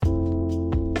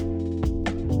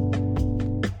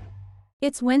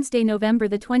It's Wednesday, November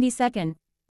the 22nd.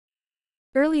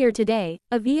 Earlier today,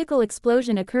 a vehicle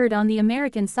explosion occurred on the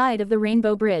American side of the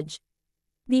Rainbow Bridge.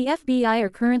 The FBI are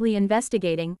currently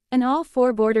investigating, and all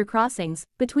 4 border crossings,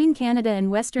 between Canada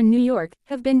and Western New York,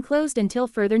 have been closed until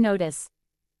further notice.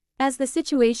 As the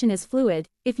situation is fluid,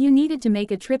 if you needed to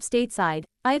make a trip stateside,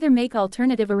 either make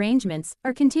alternative arrangements,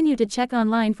 or continue to check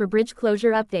online for bridge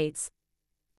closure updates.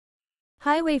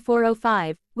 Highway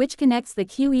 405, which connects the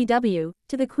QEW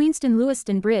to the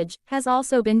Queenston-Lewiston Bridge, has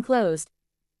also been closed.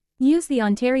 Use the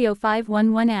Ontario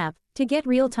 511 app to get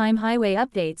real-time highway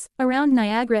updates around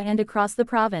Niagara and across the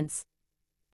province.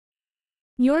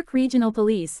 York Regional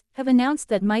Police have announced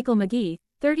that Michael McGee,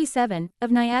 37, of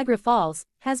Niagara Falls,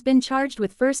 has been charged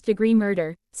with first-degree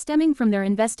murder, stemming from their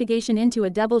investigation into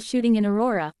a double shooting in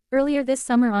Aurora, earlier this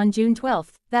summer on June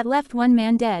 12, that left 1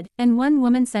 man dead and 1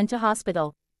 woman sent to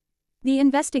hospital. The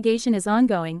investigation is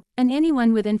ongoing, and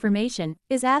anyone with information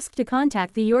is asked to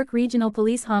contact the York Regional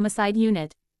Police Homicide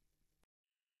Unit.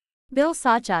 Bill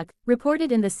Sawchuk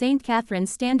reported in the St.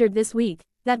 Catharines Standard this week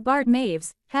that Bart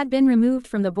Maves had been removed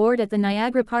from the board at the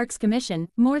Niagara Parks Commission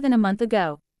more than a month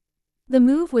ago. The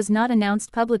move was not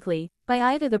announced publicly by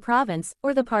either the province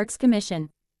or the Parks Commission.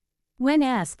 When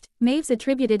asked, Maves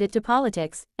attributed it to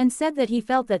politics and said that he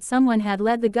felt that someone had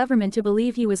led the government to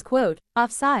believe he was, quote,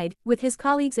 offside with his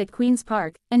colleagues at Queen's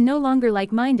Park and no longer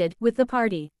like-minded with the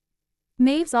party.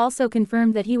 Maves also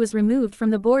confirmed that he was removed from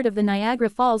the board of the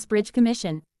Niagara Falls Bridge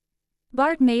Commission.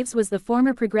 Bart Maves was the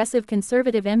former Progressive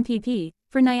Conservative MPP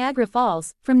for Niagara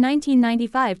Falls from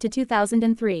 1995 to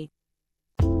 2003.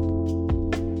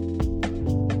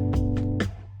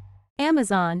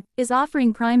 Amazon is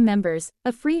offering Prime members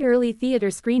a free early theater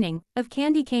screening of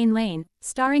Candy Cane Lane,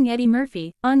 starring Eddie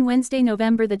Murphy, on Wednesday,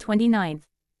 November the 29th.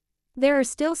 There are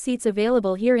still seats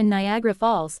available here in Niagara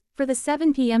Falls for the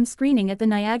 7 p.m. screening at the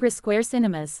Niagara Square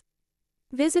Cinemas.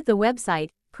 Visit the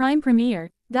website,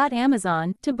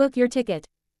 primepremiere.amazon, to book your ticket.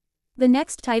 The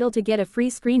next title to get a free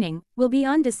screening will be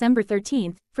on December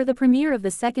 13th for the premiere of the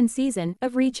 2nd season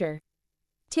of Reacher.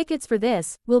 Tickets for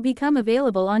this will become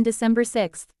available on December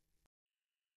 6th.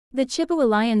 The Chippewa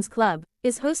Lions Club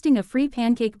is hosting a free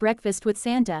pancake breakfast with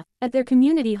Santa at their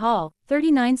community hall,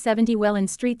 3970 Welland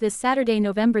Street this Saturday,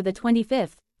 November the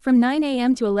 25th, from 9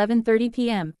 a.m. to 11:30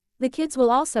 p.m. The kids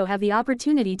will also have the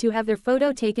opportunity to have their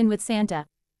photo taken with Santa.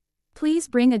 Please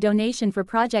bring a donation for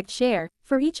Project Share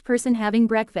for each person having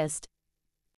breakfast.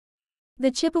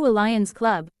 The Chippewa Lions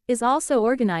Club is also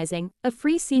organizing a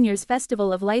free Seniors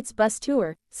Festival of Lights bus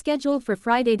tour, scheduled for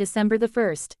Friday, December the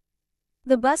 1st.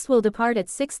 The bus will depart at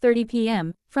 6:30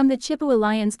 p.m. from the Chippewa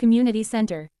Lions Community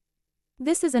Center.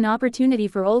 This is an opportunity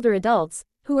for older adults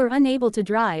who are unable to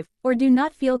drive or do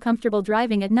not feel comfortable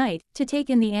driving at night to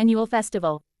take in the annual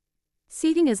festival.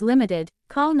 Seating is limited.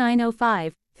 Call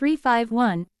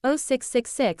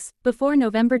 905-351-0666 before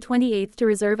November 28 to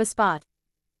reserve a spot.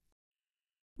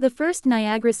 The First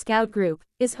Niagara Scout Group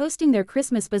is hosting their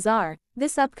Christmas Bazaar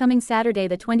this upcoming Saturday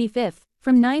the 25th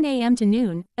from 9 a.m. to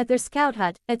noon at their Scout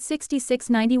Hut at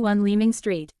 6691 Leeming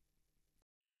Street.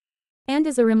 And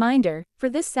as a reminder, for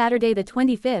this Saturday the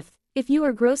 25th, if you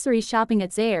are grocery shopping at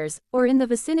Zayres or in the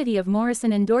vicinity of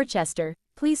Morrison and Dorchester,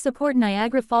 please support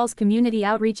Niagara Falls Community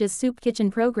Outreach's Soup Kitchen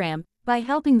program by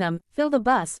helping them fill the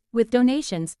bus with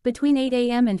donations between 8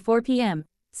 a.m. and 4 p.m.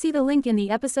 See the link in the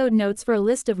episode notes for a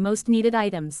list of most needed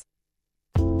items.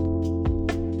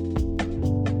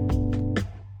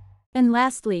 And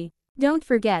lastly, don't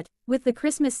forget, with the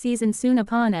Christmas season soon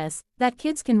upon us, that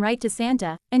kids can write to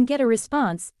Santa and get a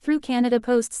response through Canada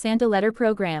Post's Santa Letter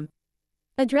program.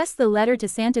 Address the letter to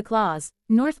Santa Claus,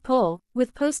 North Pole,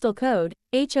 with postal code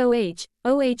HOH,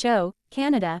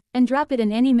 Canada, and drop it in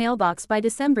any mailbox by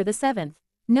December the 7th.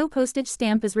 No postage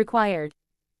stamp is required.